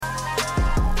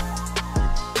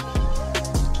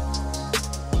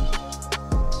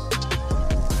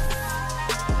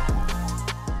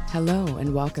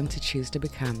and welcome to Choose to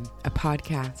Become, a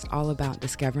podcast all about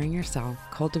discovering yourself,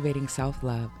 cultivating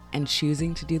self-love, and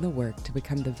choosing to do the work to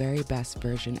become the very best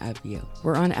version of you.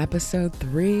 We're on episode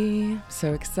 3,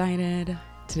 so excited.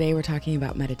 Today we're talking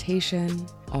about meditation,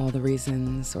 all the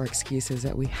reasons or excuses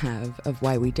that we have of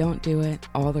why we don't do it,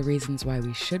 all the reasons why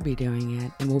we should be doing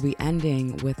it, and we'll be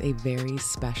ending with a very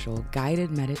special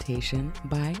guided meditation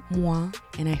by moi,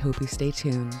 and I hope you stay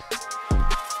tuned.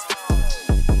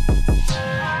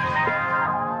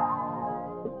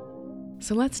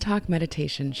 So let's talk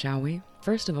meditation, shall we?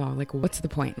 First of all, what's the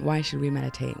point? Why should we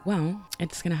meditate? Well,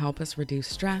 it's going to help us reduce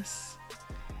stress.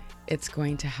 It's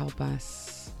going to help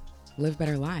us live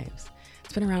better lives.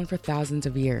 It's been around for thousands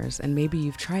of years, and maybe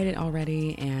you've tried it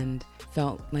already and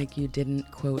felt like you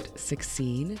didn't, quote,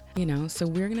 succeed, so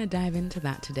we're going to dive into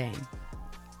that today.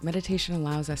 Meditation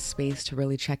allows us space to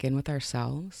really check in with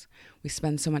ourselves. We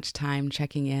spend so much time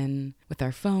checking in with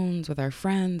our phones, with our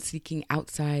friends, seeking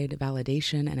outside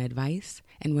validation and advice.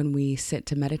 And when we sit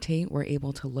to meditate, we're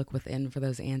able to look within for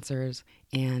those answers.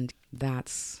 And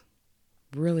that's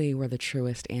really where the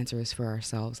truest answers for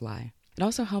ourselves lie. It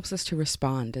also helps us to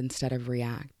respond instead of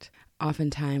react.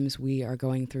 Oftentimes we are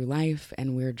going through life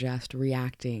and we're just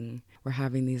reacting. We're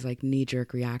having these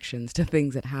knee-jerk reactions to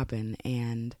things that happen,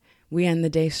 and we end the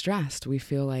day stressed. We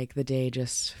feel like the day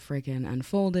just freaking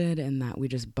unfolded and that we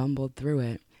just bumbled through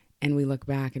it. And we look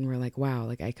back and we're like,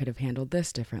 wow, I could have handled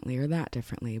this differently or that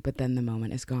differently, but then the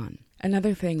moment is gone.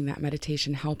 Another thing that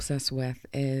meditation helps us with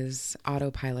is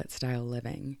autopilot style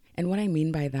living. And what I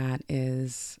mean by that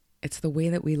is it's the way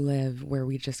that we live where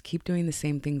we just keep doing the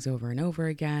same things over and over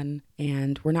again,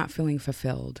 and we're not feeling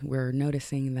fulfilled. We're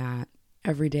noticing that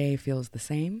every day feels the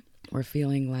same. We're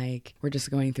feeling like we're just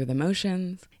going through the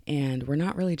motions, and we're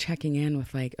not really checking in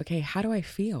with okay, how do I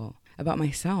feel about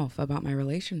myself, about my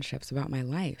relationships, about my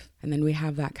life? And then we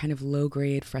have that kind of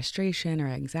low-grade frustration or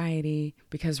anxiety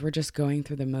because we're just going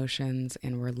through the motions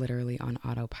and we're literally on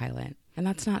autopilot. And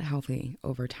that's not healthy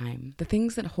over time. The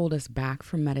things that hold us back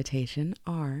from meditation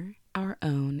are our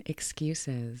own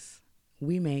excuses.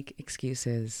 We make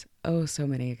excuses, so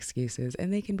many excuses,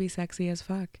 and they can be sexy as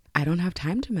fuck. I don't have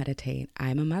time to meditate.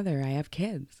 I'm a mother. I have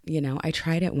kids. I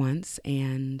tried it once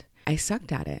and I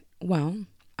sucked at it. Well,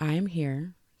 I'm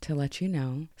here to let you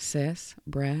know, sis,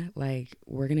 bruh,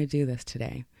 we're going to do this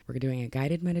today. We're doing a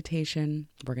guided meditation.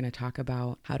 We're going to talk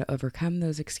about how to overcome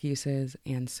those excuses.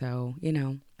 And so,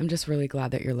 I'm just really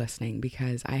glad that you're listening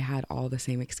because I had all the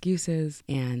same excuses,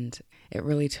 and it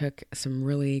really took some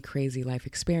really crazy life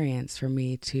experience for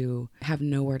me to have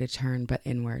nowhere to turn but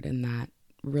inward, and that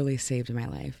really saved my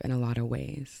life in a lot of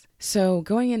ways. So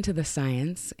going into the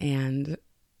science, and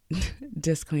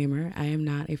disclaimer, I am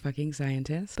not a fucking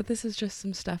scientist, but this is just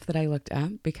some stuff that I looked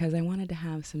up because I wanted to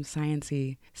have some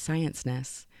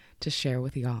science-ness to share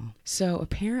with y'all. So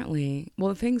apparently,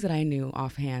 the things that I knew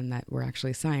offhand that were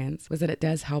actually science was that it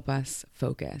does help us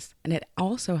focus, and it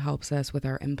also helps us with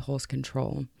our impulse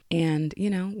control. And,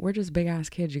 we're just big ass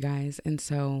kids, you guys. And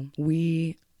so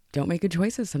we don't make good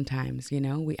choices sometimes,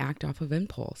 we act off of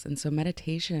impulse. And so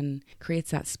meditation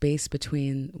creates that space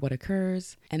between what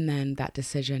occurs and then that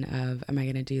decision of, am I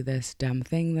going to do this dumb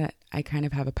thing that I kind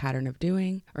of have a pattern of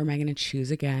doing, or am I going to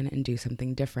choose again and do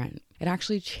something different? It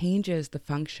actually changes the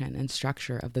function and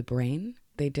structure of the brain.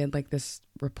 They did this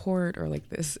report or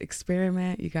this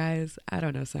experiment, you guys. I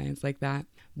don't know science like that,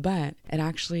 but it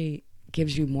actually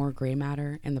gives you more gray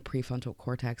matter in the prefrontal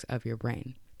cortex of your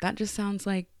brain. That just sounds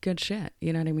like good shit,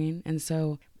 you know what I mean? And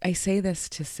so I say this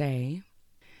to say,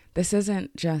 this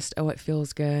isn't just, it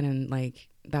feels good and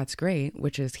that's great,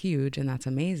 which is huge and that's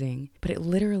amazing, but it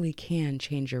literally can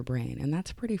change your brain, and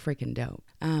that's pretty freaking dope.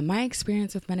 My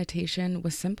experience with meditation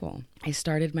was simple. I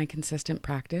started my consistent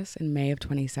practice in May of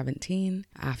 2017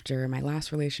 after my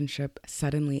last relationship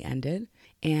suddenly ended,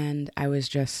 and I was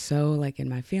just so in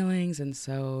my feelings and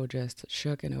so just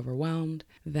shook and overwhelmed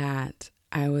that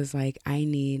I was I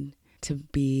need to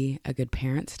be a good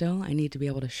parent still. I need to be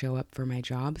able to show up for my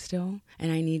job still,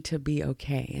 and I need to be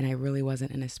okay. And I really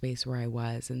wasn't in a space where I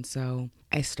was. And so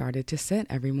I started to sit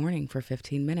every morning for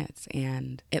 15 minutes,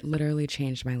 and it literally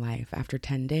changed my life. After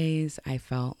 10 days, I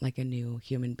felt like a new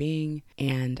human being,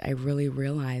 and I really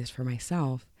realized for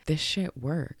myself, this shit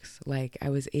works. I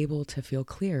was able to feel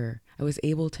clearer. I was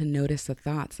able to notice the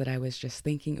thoughts that I was just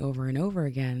thinking over and over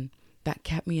again that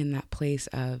kept me in that place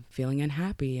of feeling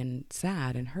unhappy and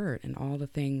sad and hurt and all the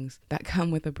things that come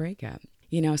with a breakup.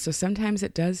 So sometimes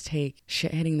it does take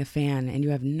shit hitting the fan and you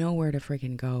have nowhere to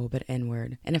freaking go but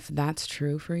inward. And if that's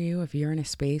true for you, if you're in a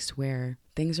space where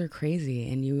things are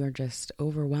crazy and you are just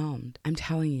overwhelmed, I'm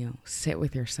telling you, sit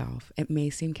with yourself. It may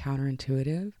seem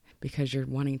counterintuitive, because you're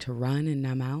wanting to run and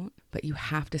numb out, but you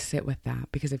have to sit with that,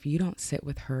 because if you don't sit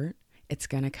with hurt, it's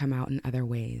going to come out in other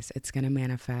ways. It's going to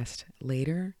manifest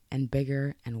later and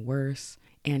bigger and worse,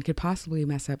 and could possibly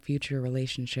mess up future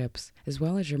relationships as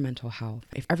well as your mental health.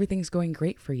 If everything's going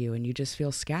great for you and you just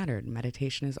feel scattered,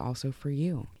 meditation is also for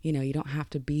you. You don't have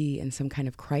to be in some kind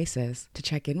of crisis to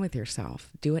check in with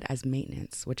yourself. Do it as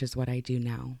maintenance, which is what I do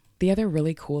now. The other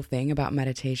really cool thing about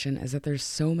meditation is that there's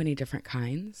so many different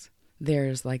kinds.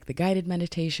 There's like the guided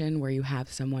meditation where you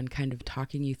have someone kind of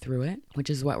talking you through it,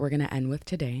 which is what we're going to end with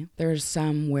today. There's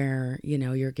some where,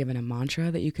 you're given a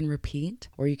mantra that you can repeat,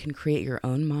 or you can create your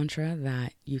own mantra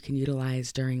that you can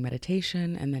utilize during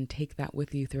meditation and then take that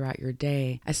with you throughout your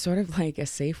day as sort of like a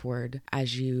safe word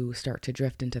as you start to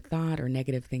drift into thought or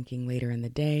negative thinking later in the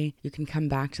day. You can come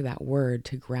back to that word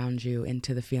to ground you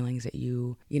into the feelings that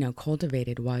you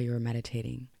cultivated while you were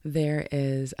meditating. There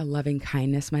is a loving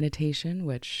kindness meditation,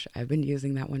 which I've been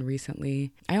using that one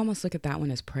recently. I almost look at that one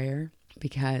as prayer,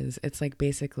 because it's like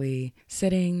basically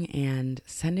sitting and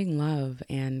sending love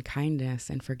and kindness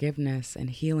and forgiveness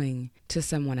and healing to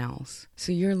someone else.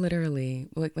 So you're literally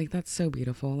like that's so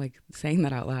beautiful, like saying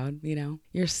that out loud,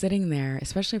 You're sitting there,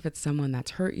 especially if it's someone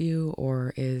that's hurt you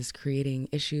or is creating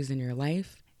issues in your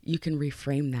life. You can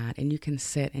reframe that, and you can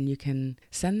sit and you can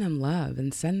send them love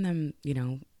and send them,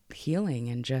 healing,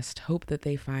 and just hope that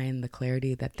they find the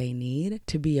clarity that they need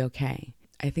to be okay.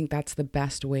 I think that's the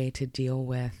best way to deal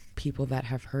with people that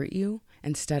have hurt you.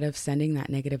 Instead of sending that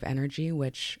negative energy,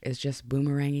 which is just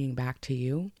boomeranging back to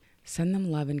you, send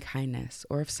them love and kindness.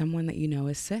 Or if someone that you know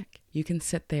is sick, you can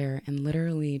sit there and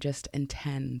literally just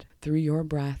intend through your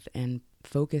breath and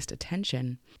focused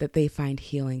attention that they find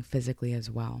healing physically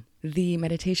as well. The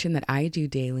meditation that I do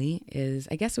daily is,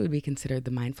 I guess it would be considered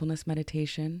the mindfulness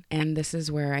meditation. And this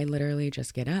is where I literally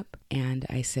just get up and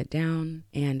I sit down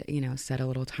and, set a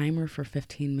little timer for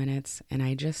 15 minutes and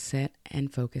I just sit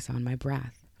and focus on my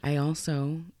breath. I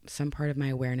also, some part of my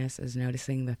awareness is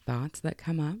noticing the thoughts that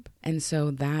come up. And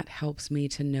so that helps me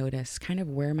to notice kind of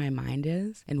where my mind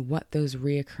is and what those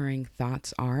reoccurring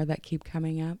thoughts are that keep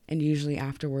coming up. And usually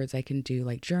afterwards I can do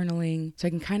like journaling. So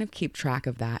I can kind of keep track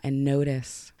of that and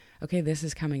notice, okay, this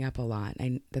is coming up a lot.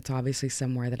 That's obviously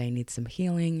somewhere that I need some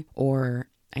healing, or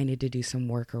I need to do some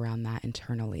work around that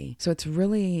internally. So it's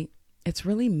really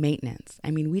maintenance.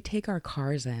 I mean, we take our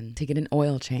cars in to get an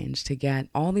oil change, to get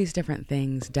all these different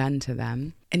things done to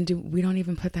them. And we don't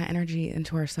even put that energy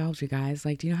into ourselves, you guys.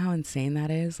 Like, do you know how insane that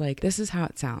is? Like, this is how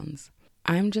it sounds.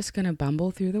 I'm just going to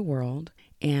bumble through the world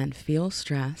and feel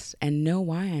stressed and know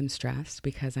why I'm stressed,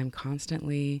 because I'm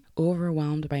constantly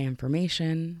overwhelmed by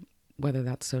information, whether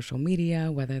that's social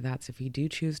media, whether that's if you do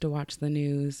choose to watch the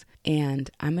news. And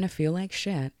I'm going to feel like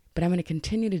shit. But I'm going to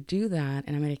continue to do that,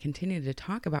 and I'm going to continue to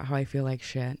talk about how I feel like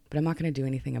shit, but I'm not going to do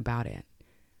anything about it.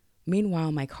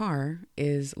 Meanwhile, my car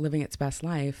is living its best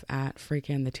life at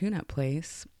freaking the tune-up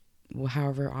place,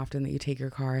 however often that you take your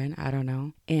car in, I don't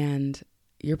know. And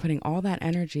you're putting all that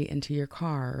energy into your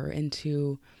car or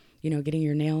into, getting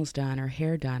your nails done or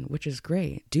hair done, which is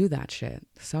great. Do that shit.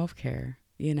 Self-care,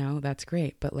 that's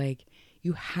great. But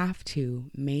you have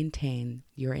to maintain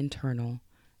your internal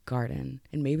garden.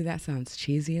 And maybe that sounds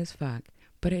cheesy as fuck,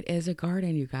 but it is a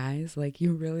garden, you guys.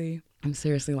 I'm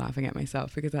seriously laughing at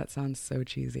myself because that sounds so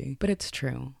cheesy, but it's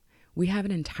true. We have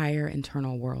an entire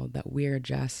internal world that we're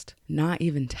just not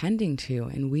even tending to,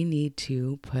 and we need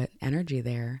to put energy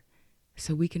there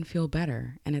so we can feel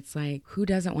better. And it's like, who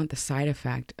doesn't want the side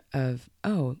effect of,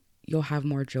 oh, you'll have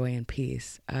more joy and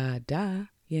peace? Duh.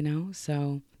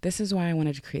 So this is why I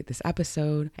wanted to create this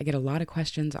episode. I get a lot of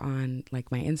questions on my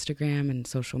Instagram and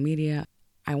social media.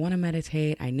 I want to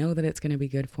meditate. I know that it's going to be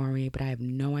good for me, but I have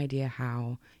no idea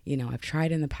how. I've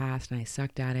tried in the past and I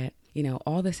sucked at it.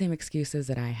 All the same excuses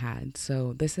that I had.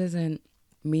 So this isn't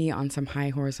me on some high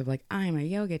horse of I'm a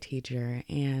yoga teacher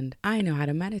and I know how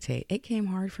to meditate. It came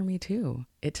hard for me too.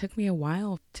 It took me a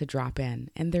while to drop in,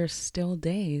 and there's still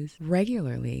days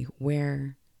regularly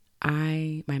where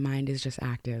my mind is just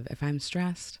active. If I'm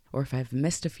stressed or if I've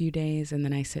missed a few days and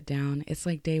then I sit down, it's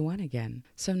like day one again.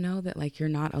 So know that you're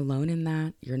not alone in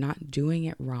that. You're not doing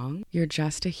it wrong. You're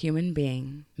just a human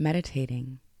being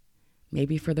meditating,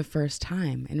 maybe for the first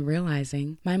time, and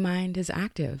realizing my mind is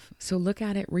active. So look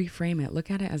at it, reframe it, look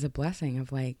at it as a blessing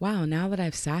of wow, now that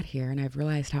I've sat here and I've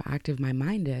realized how active my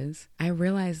mind is, I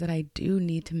realize that I do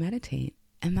need to meditate.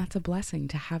 And that's a blessing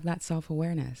to have that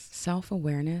self-awareness.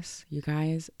 Self-awareness, you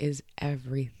guys, is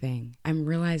everything. I'm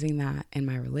realizing that in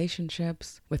my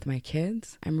relationships with my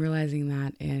kids. I'm realizing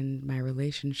that in my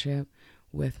relationship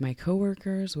with my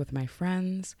coworkers, with my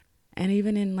friends, and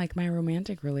even in my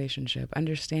romantic relationship,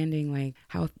 understanding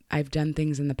how I've done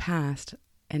things in the past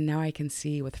And now I can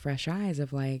see with fresh eyes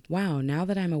of like, wow, now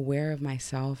that I'm aware of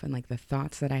myself and like the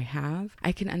thoughts that I have,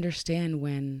 I can understand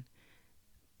when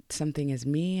something is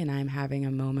me and I'm having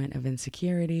a moment of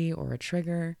insecurity or a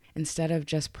trigger. Instead of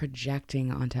just projecting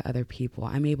onto other people,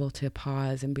 I'm able to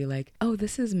pause and be like, oh,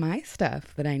 this is my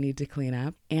stuff that I need to clean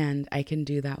up. And I can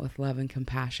do that with love and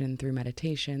compassion through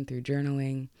meditation, through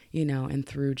journaling, and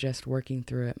through just working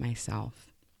through it myself.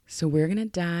 So we're going to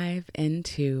dive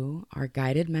into our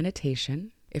guided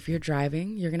meditation. If you're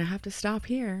driving, you're going to have to stop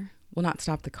here. Well, not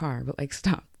stop the car, but like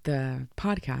stop the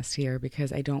podcast here,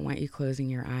 because I don't want you closing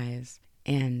your eyes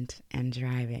and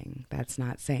driving. That's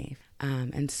not safe.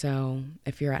 And so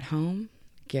if you're at home,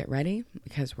 get ready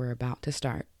because we're about to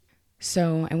start.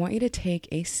 So I want you to take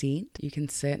a seat. You can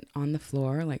sit on the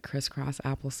floor like crisscross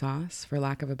applesauce, for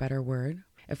lack of a better word.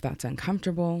 If that's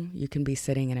uncomfortable, you can be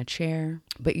sitting in a chair,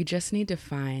 but you just need to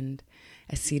find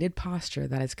a seated posture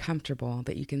that is comfortable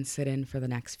that you can sit in for the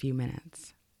next few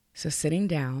minutes. So sitting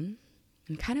down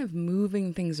and kind of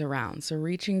moving things around. So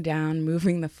reaching down,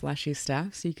 moving the fleshy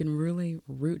stuff so you can really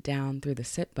root down through the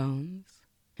sit bones.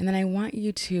 And then I want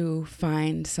you to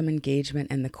find some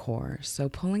engagement in the core. So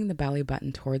pulling the belly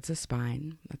button towards the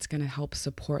spine. That's going to help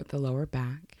support the lower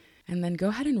back. And then go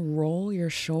ahead and roll your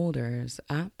shoulders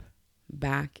up,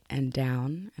 back, and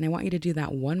down. And I want you to do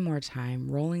that one more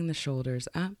time, rolling the shoulders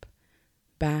up,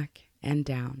 back, and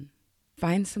down.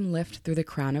 Find some lift through the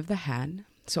crown of the head.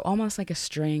 So almost like a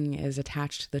string is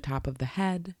attached to the top of the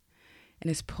head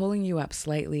and is pulling you up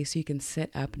slightly so you can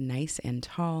sit up nice and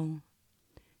tall,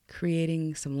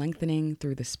 creating some lengthening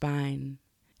through the spine.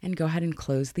 And go ahead and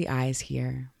close the eyes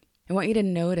here. I want you to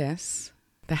notice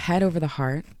the head over the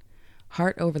heart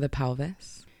over the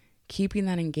pelvis, keeping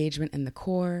that engagement in the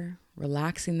core,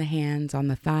 relaxing the hands on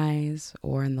the thighs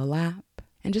or in the lap,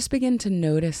 and just begin to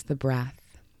notice the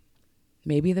breath.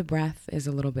 Maybe the breath is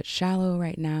a little bit shallow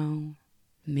right now.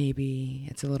 Maybe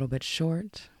it's a little bit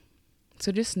short.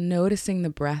 So just noticing the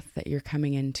breath that you're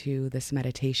coming into this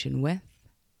meditation with,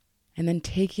 and then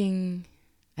taking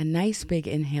a nice big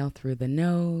inhale through the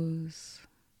nose.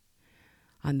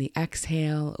 On the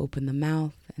exhale, open the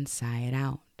mouth and sigh it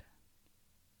out.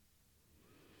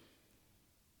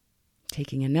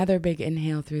 Taking another big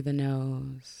inhale through the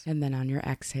nose, and then on your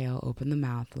exhale, open the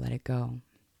mouth, let it go.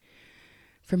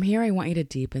 From here, I want you to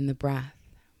deepen the breath.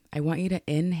 I want you to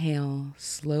inhale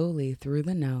slowly through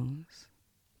the nose,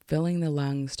 filling the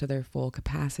lungs to their full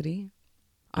capacity.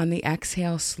 On the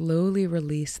exhale, slowly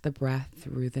release the breath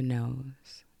through the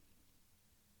nose.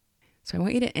 So I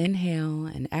want you to inhale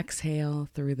and exhale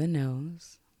through the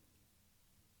nose,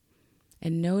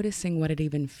 and noticing what it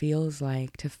even feels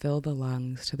like to fill the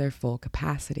lungs to their full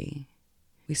capacity.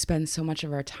 We spend so much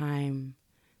of our time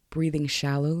breathing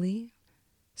shallowly.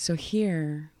 So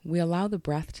here, we allow the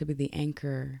breath to be the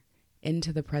anchor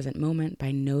into the present moment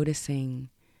by noticing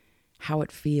how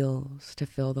it feels to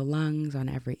fill the lungs on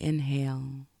every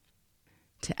inhale,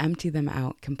 to empty them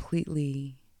out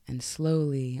completely and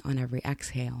slowly on every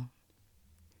exhale.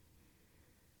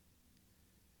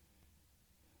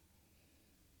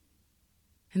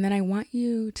 And then I want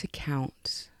you to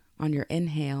count on your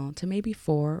inhale to maybe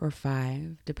 4 or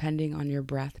 5, depending on your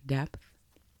breath depth.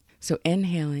 So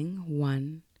inhaling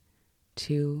 1,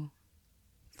 2,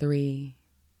 3,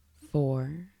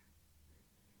 4,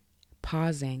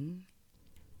 pausing,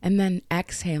 and then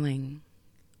exhaling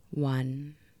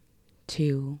 1,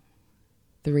 2,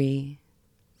 3,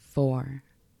 4.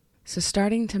 So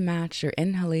starting to match your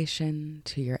inhalation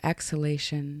to your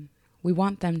exhalation, we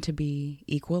want them to be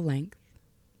equal length,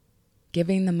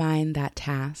 giving the mind that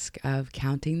task of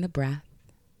counting the breath.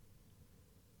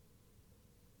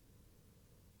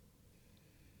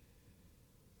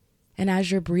 And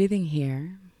as you're breathing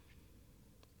here,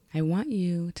 I want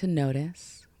you to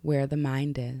notice where the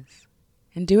mind is.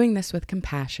 And doing this with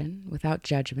compassion, without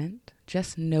judgment,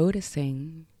 just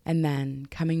noticing and then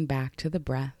coming back to the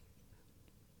breath.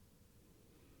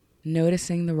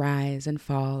 Noticing the rise and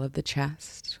fall of the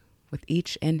chest with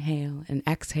each inhale and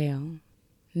exhale.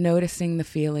 Noticing the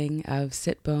feeling of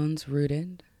sit bones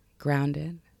rooted,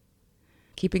 grounded.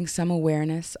 Keeping some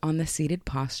awareness on the seated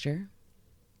posture.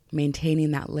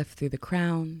 Maintaining that lift through the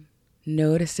crown.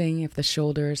 Noticing if the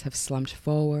shoulders have slumped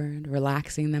forward,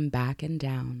 relaxing them back and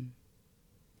down.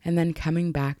 And then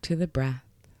coming back to the breath.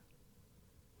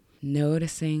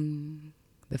 Noticing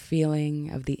the feeling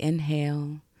of the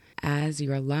inhale as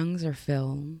your lungs are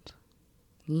filled,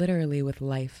 literally with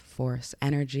life force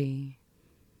energy.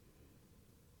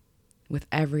 With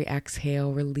every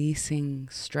exhale, releasing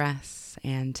stress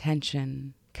and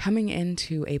tension, coming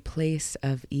into a place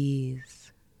of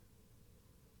ease.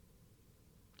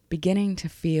 Beginning to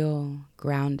feel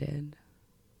grounded,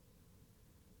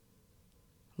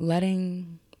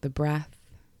 letting the breath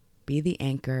be the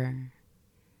anchor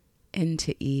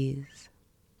into ease.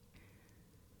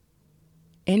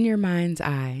 In your mind's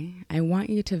eye, I want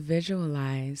you to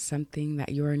visualize something that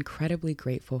you're incredibly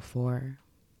grateful for.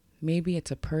 Maybe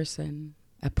it's a person,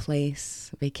 a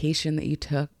place, a vacation that you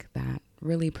took that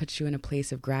really puts you in a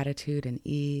place of gratitude and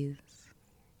ease.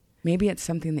 Maybe it's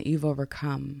something that you've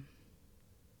overcome.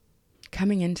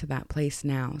 Coming into that place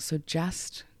now, so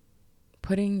just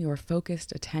putting your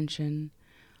focused attention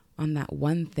on that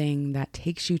one thing that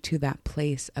takes you to that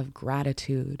place of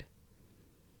gratitude,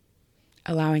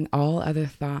 allowing all other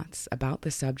thoughts about the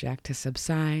subject to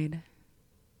subside,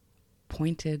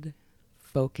 pointed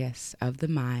focus of the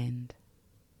mind.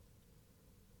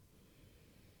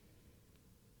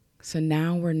 So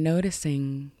now we're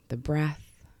noticing the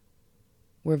breath.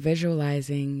 We're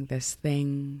visualizing this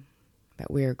thing that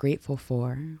we are grateful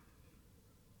for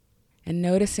and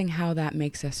noticing how that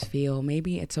makes us feel.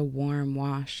 Maybe it's a warm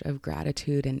wash of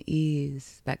gratitude and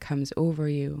ease that comes over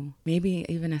you. Maybe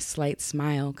even a slight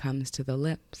smile comes to the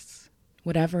lips.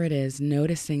 Whatever it is,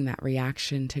 noticing that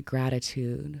reaction to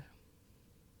gratitude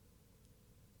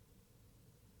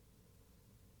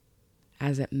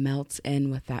as it melts in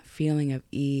with that feeling of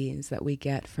ease that we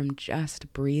get from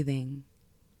just breathing.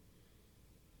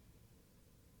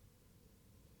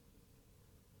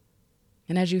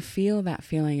 And as you feel that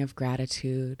feeling of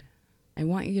gratitude, I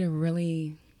want you to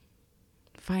really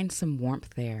find some warmth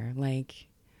there. Like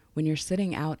when you're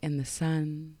sitting out in the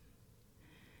sun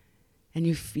and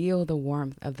you feel the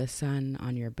warmth of the sun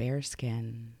on your bare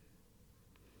skin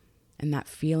and that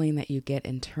feeling that you get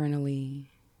internally,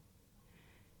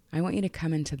 I want you to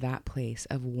come into that place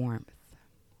of warmth.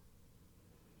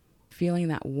 Feeling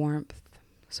that warmth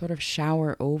sort of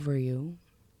shower over you,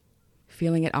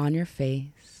 feeling it on your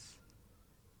face,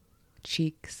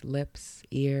 cheeks, lips,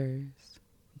 ears,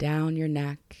 down your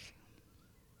neck,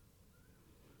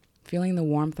 feeling the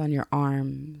warmth on your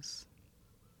arms,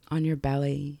 on your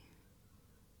belly,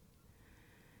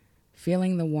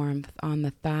 feeling the warmth on the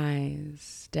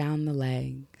thighs, down the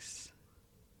legs,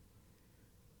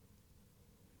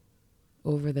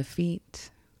 over the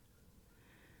feet,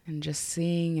 and just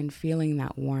seeing and feeling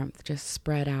that warmth just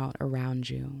spread out around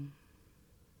you.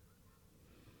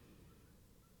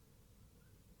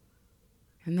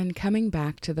 And then coming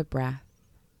back to the breath,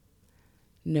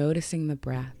 noticing the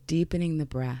breath, deepening the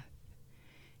breath,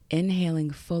 inhaling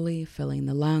fully, filling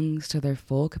the lungs to their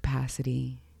full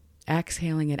capacity,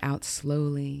 exhaling it out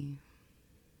slowly.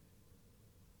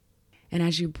 And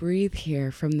as you breathe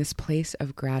here from this place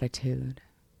of gratitude,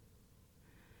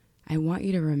 I want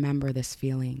you to remember this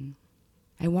feeling.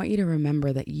 I want you to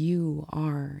remember that you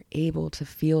are able to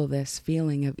feel this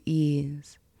feeling of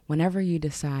ease whenever you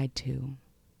decide to.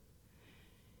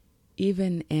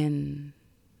 Even in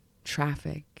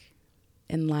traffic,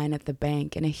 in line at the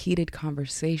bank, in a heated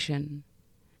conversation,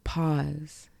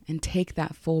 pause and take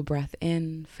that full breath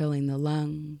in, filling the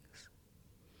lungs.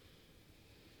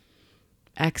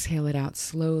 Exhale it out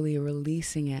slowly,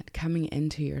 releasing it, coming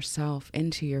into yourself,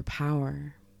 into your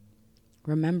power.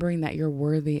 Remembering that you're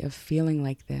worthy of feeling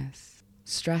like this.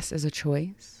 Stress is a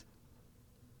choice,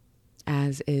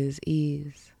 as is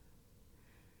ease.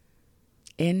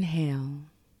 Inhale,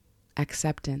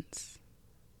 acceptance.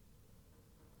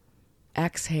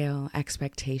 Exhale,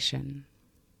 expectation.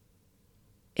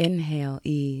 Inhale,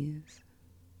 ease.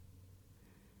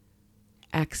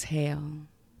 Exhale,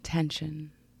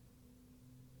 tension.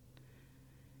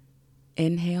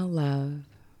 Inhale, love.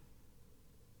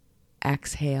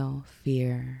 Exhale,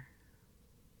 fear.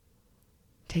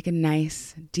 Take a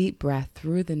nice deep breath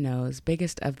through the nose,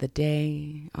 biggest of the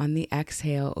day. On the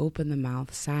exhale, open the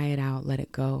mouth, sigh it out, let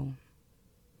it go.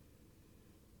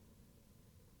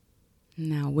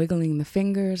 Now wiggling the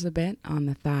fingers a bit on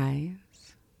the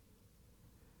thighs.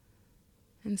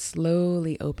 And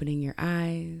slowly opening your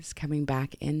eyes, coming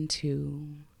back into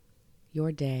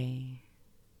your day.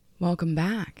 Welcome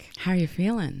back. How are you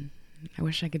feeling? I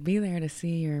wish I could be there to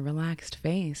see your relaxed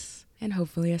face and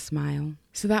hopefully a smile.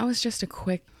 So that was just a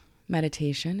quick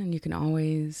meditation, and you can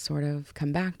always sort of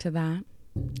come back to that.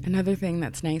 Another thing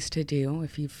that's nice to do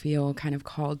if you feel kind of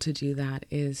called to do that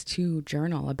is to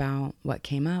journal about what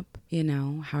came up,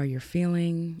 how you're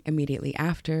feeling immediately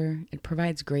after. It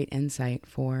provides great insight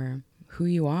for who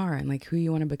you are and like who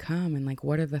you want to become and like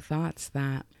what are the thoughts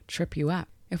that trip you up.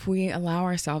 If we allow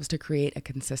ourselves to create a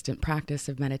consistent practice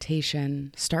of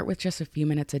meditation, start with just a few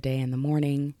minutes a day in the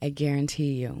morning, I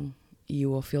guarantee you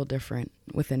will feel different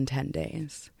within 10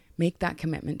 days. Make that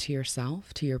commitment to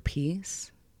yourself, to your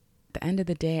peace. At the end of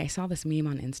the day, I saw this meme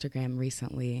on Instagram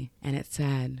recently, and it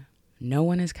said, No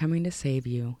one is coming to save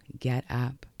you. Get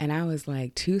up. And I was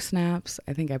like, 2 snaps.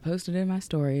 I think I posted it in my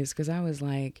stories because I was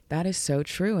like, that is so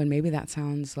true. And maybe that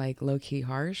sounds like low-key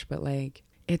harsh, but like,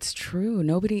 it's true.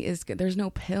 There's no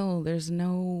pill, there's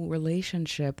no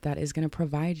relationship that is going to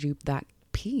provide you that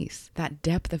peace, that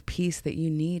depth of peace that you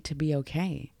need to be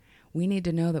okay. We need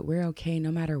to know that we're okay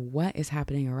no matter what is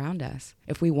happening around us.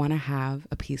 If we want to have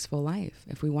a peaceful life,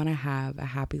 if we want to have a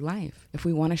happy life, if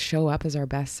we want to show up as our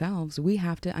best selves, we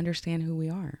have to understand who we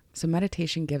are. So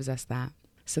meditation gives us that.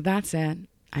 So that's it.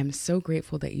 I'm so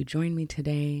grateful that you joined me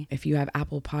today. If you have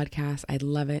Apple Podcasts, I'd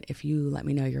love it if you let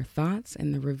me know your thoughts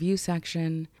in the review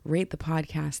section, rate the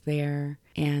podcast there,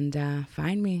 and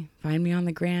find me on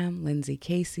the gram, Lindsay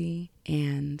Casey,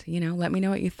 and, let me know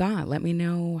what you thought. Let me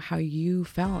know how you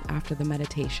felt after the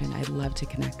meditation. I'd love to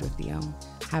connect with you.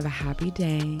 Have a happy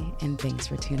day, and thanks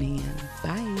for tuning in.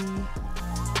 Bye.